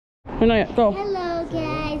Or not yet. Go. Hello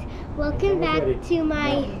guys, welcome back to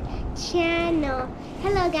my channel.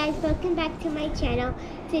 Hello guys, welcome back to my channel.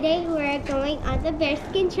 Today we're going on the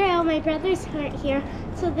Bearskin Trail. My brothers aren't here,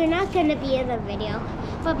 so they're not gonna be in the video.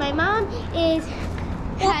 But my mom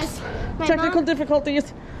has technical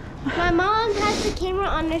difficulties. My mom has the camera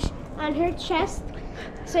on her chest,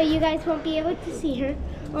 so you guys won't be able to see her.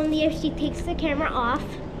 Only if she takes the camera off.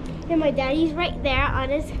 And my daddy's right there on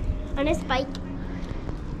his bike.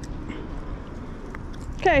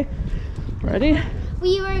 Okay, ready?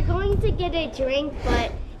 We were going to get a drink,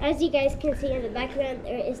 but as you guys can see in the background,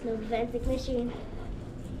 there is no vending machine.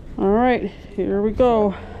 All right, here we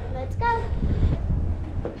go. Let's go.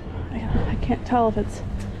 I can't tell if it's...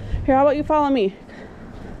 Here, how about you follow me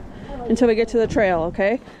until we get to the trail,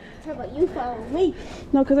 okay? How about you follow me?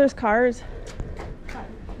 No, because there's cars.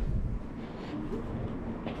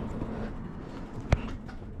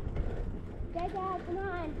 Dad, come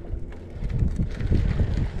on.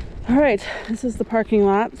 All right, this is the parking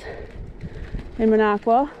lot in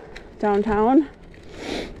Minocqua, downtown.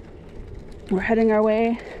 We're heading our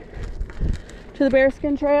way to the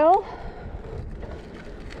Bearskin Trail.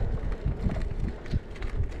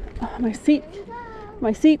 Oh, my seat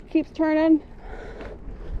keeps turning.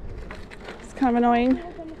 It's kind of annoying.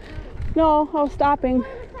 No, I was stopping.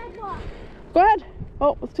 Go ahead.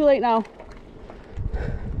 Oh, it's too late now.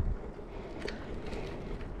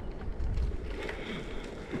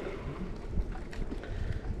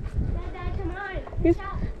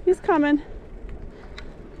 He's coming.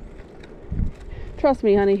 Trust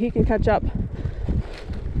me, honey, he can catch up.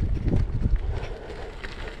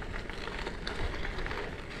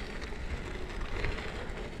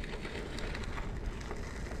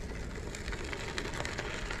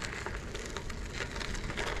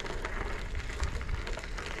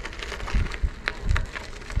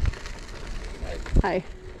 Hi.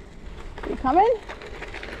 You coming?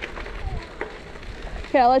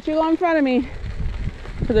 Okay, I'll let you go in front of me.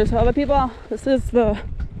 So there's other people. This is the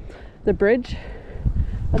bridge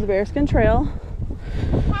of the Bearskin Trail.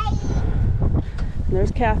 Hi. And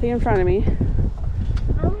there's Kathy in front of me.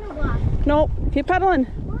 I want to walk. Nope, keep pedaling.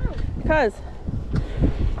 Why? Because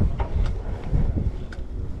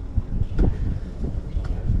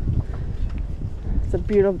it's a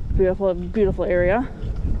beautiful area.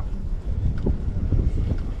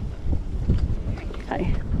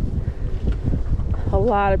 Hi. A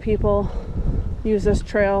lot of people use this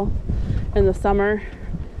trail in the summer.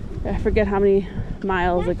 I forget how many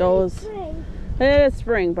miles it goes. Spring. It is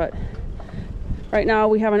spring, but right now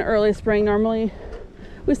we have an early spring. Normally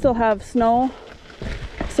we still have snow,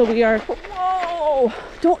 so we are, whoa,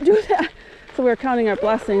 don't do that. So we're counting our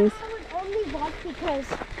blessings. I would only walk because,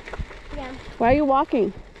 yeah. Why are you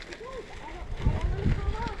walking? I don't want to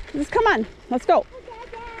fall off. Just come on, let's go.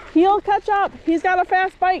 Dad. He'll catch up. He's got a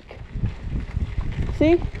fast bike.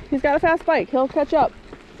 See? He's got a fast bike. He'll catch up.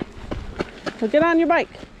 So get on your bike.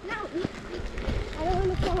 No, I don't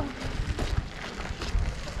want to fall off.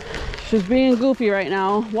 She's being goofy right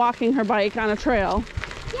now, walking her bike on a trail.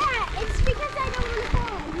 Yeah, it's because I don't want to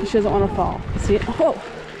fall. She doesn't want to fall. See? Oh.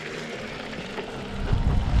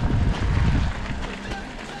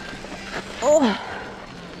 Oh.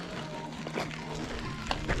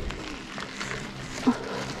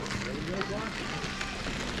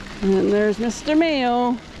 And then there's Mr.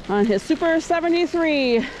 Mayo on his Super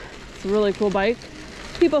 73. It's a really cool bike.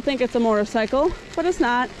 People think it's a motorcycle, but it's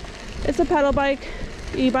not. It's a pedal bike,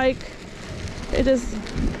 e-bike. It just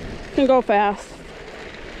can go fast.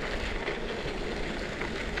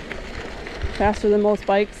 Faster than most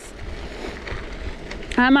bikes.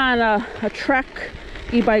 I'm on a Trek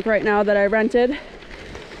e-bike right now that I rented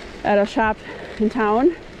at a shop in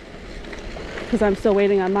town because I'm still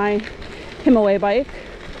waiting on my Minocqua bike.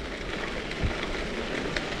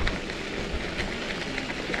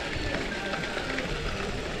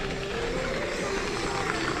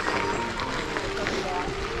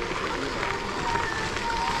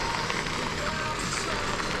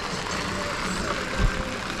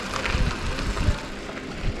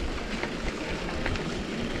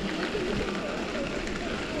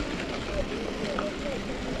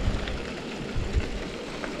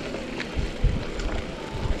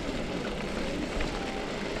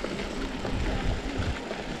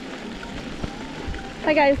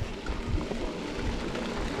 Hi guys.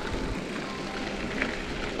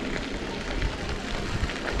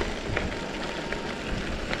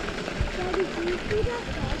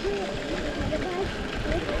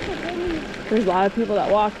 There's a lot of people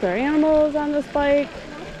that walk their animals on this bike,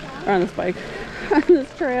 or on this bike, on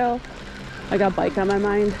this trail. I got bike on my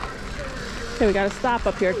mind. Okay, we gotta stop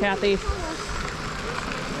up here, Kathy.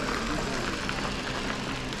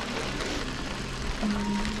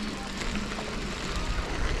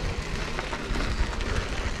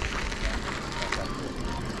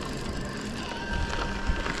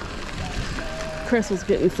 Chris was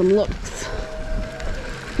getting some looks.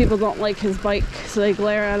 People don't like his bike, so they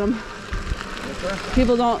glare at him.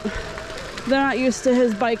 People don't, they're not used to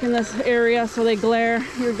his bike in this area, so they glare.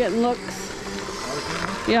 You're getting looks.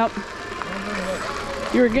 Yep.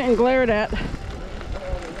 You were getting glared at.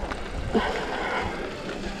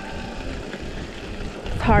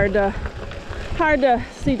 It's hard to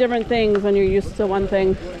see different things when you're used to one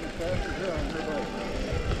thing.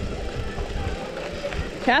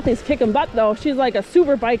 Kathy's kicking butt though. She's like a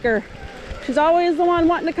super biker. She's always the one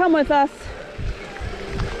wanting to come with us.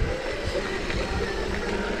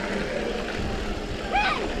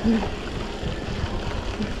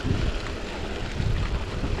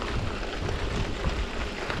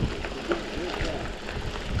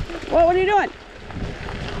 Well, what are you doing?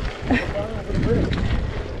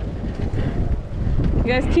 You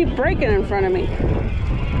guys keep braking in front of me.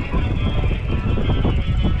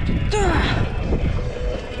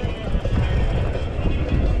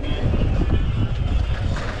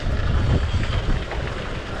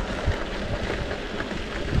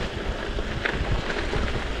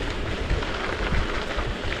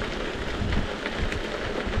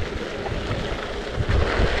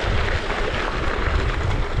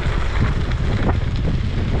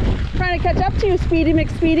 Trying to catch up to you, Speedy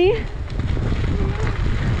McSpeedy.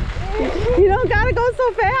 You don't gotta go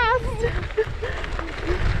so fast.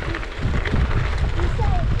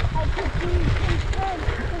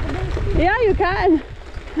 Yeah, you can.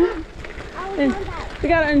 You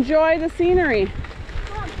gotta enjoy the scenery.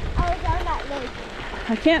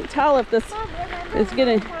 I can't tell if this is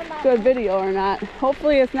getting good video or not.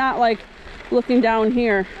 Hopefully it's not like looking down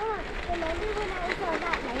here.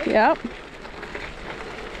 Yep.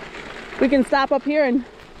 We can stop up here and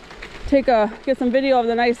get some video of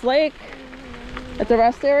the nice lake at the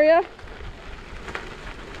rest area.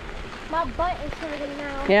 My butt is hurting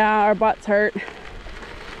now. Yeah, our butts hurt.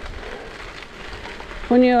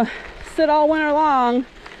 When you sit all winter long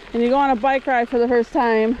and you go on a bike ride for the first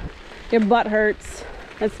time, your butt hurts.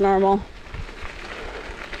 It's normal.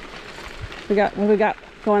 What do we got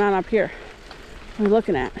going on up here? What are we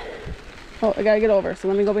looking at? Oh, I gotta get over, so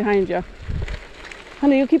let me go behind you.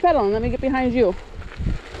 Honey, you keep pedaling. Let me get behind you.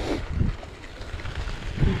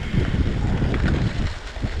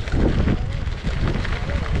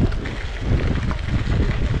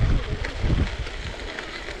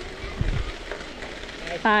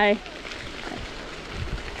 Hi.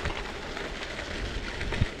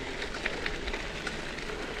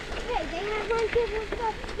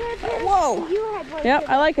 Whoa. You had one. Yep,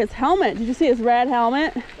 I like his helmet. Did you see his rad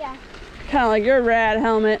helmet? Yeah. Kind of like your rad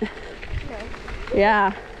helmet. No.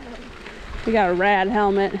 Yeah. You got a rad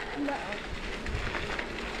helmet. No.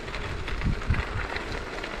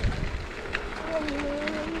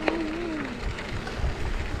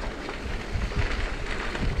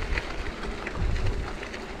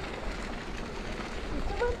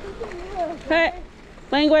 Hey,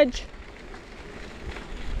 language.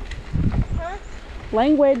 Huh?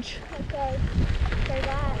 Language. Okay.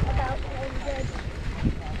 Forgot about language.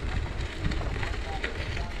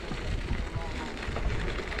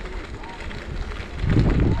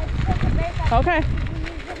 Okay,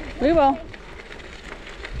 we will.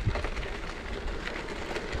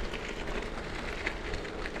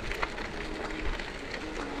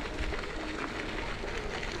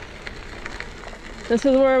 This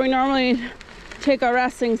is where we normally take our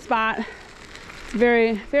resting spot. It's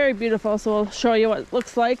very, very beautiful, so we'll show you what it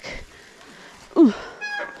looks like. Ooh.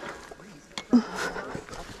 I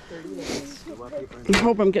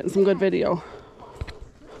hope I'm getting some good video.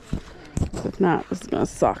 If not, this is gonna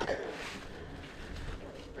suck.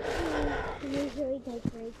 We usually take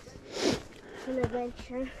breaks from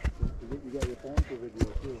adventure. You got your phone for video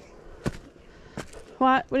too.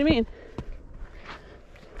 What? What do you mean?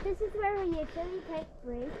 This is where we usually take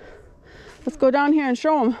breaks. Let's go down here and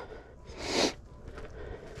show them.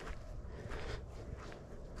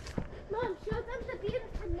 Mom, show them the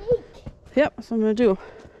beautiful lake. Yep, that's what I'm gonna do.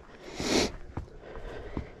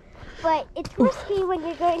 But it's risky when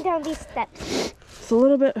you're going down these steps. It's a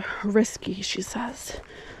little bit risky, she says.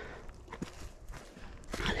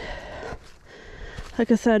 Like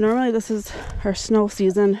I said, normally this is our snow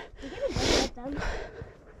season. You're gonna go with them.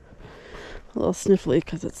 A little sniffly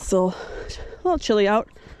because it's still a little chilly out.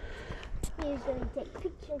 We usually take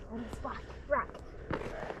pictures on this rock.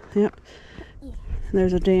 Yep. Yeah. And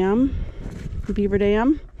there's a dam, beaver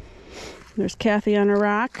dam. There's Kathy on a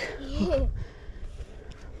rock.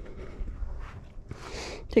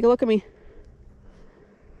 Take a look at me.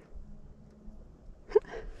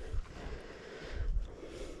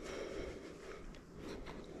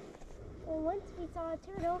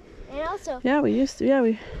 also. Yeah, we used to. Yeah,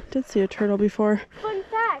 we did see a turtle before. Fun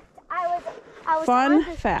fact, I was Fun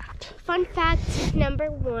fact. Fun fact number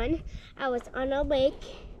 1, I was on a lake.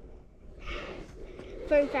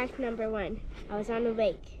 Fun fact number 1, I was on a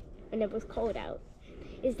lake and it was cold out.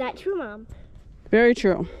 Is that true, Mom? Very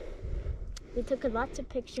true. We took lots of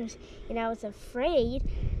pictures and I was afraid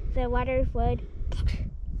the water would.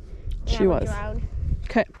 She was. Drown.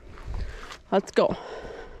 Okay, let's go.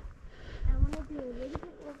 I want to be a little bit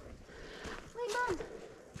over. Wait, Mom.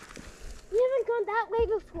 We haven't gone that way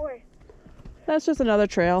before. That's just another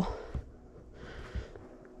trail.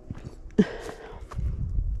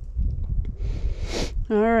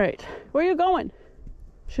 All right, where are you going?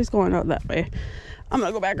 She's going out that way. I'm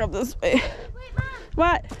gonna go back up this way. Wait, Mom.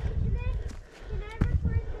 What? Can I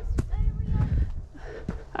record this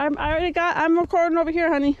area? I'm recording over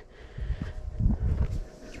here, honey.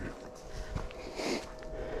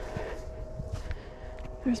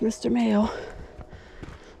 There's Mr. Mayo.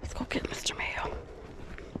 Let's go get Mr. Mayo.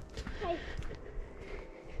 Hey.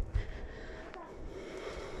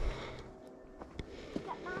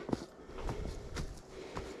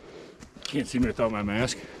 Can't see me without my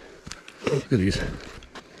mask. Look at these.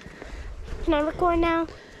 Can I record now?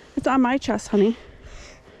 It's on my chest, honey.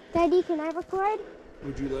 Daddy, can I record?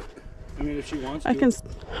 Would you let? I mean, if she wants to. I can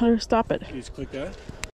stop it. You just click that.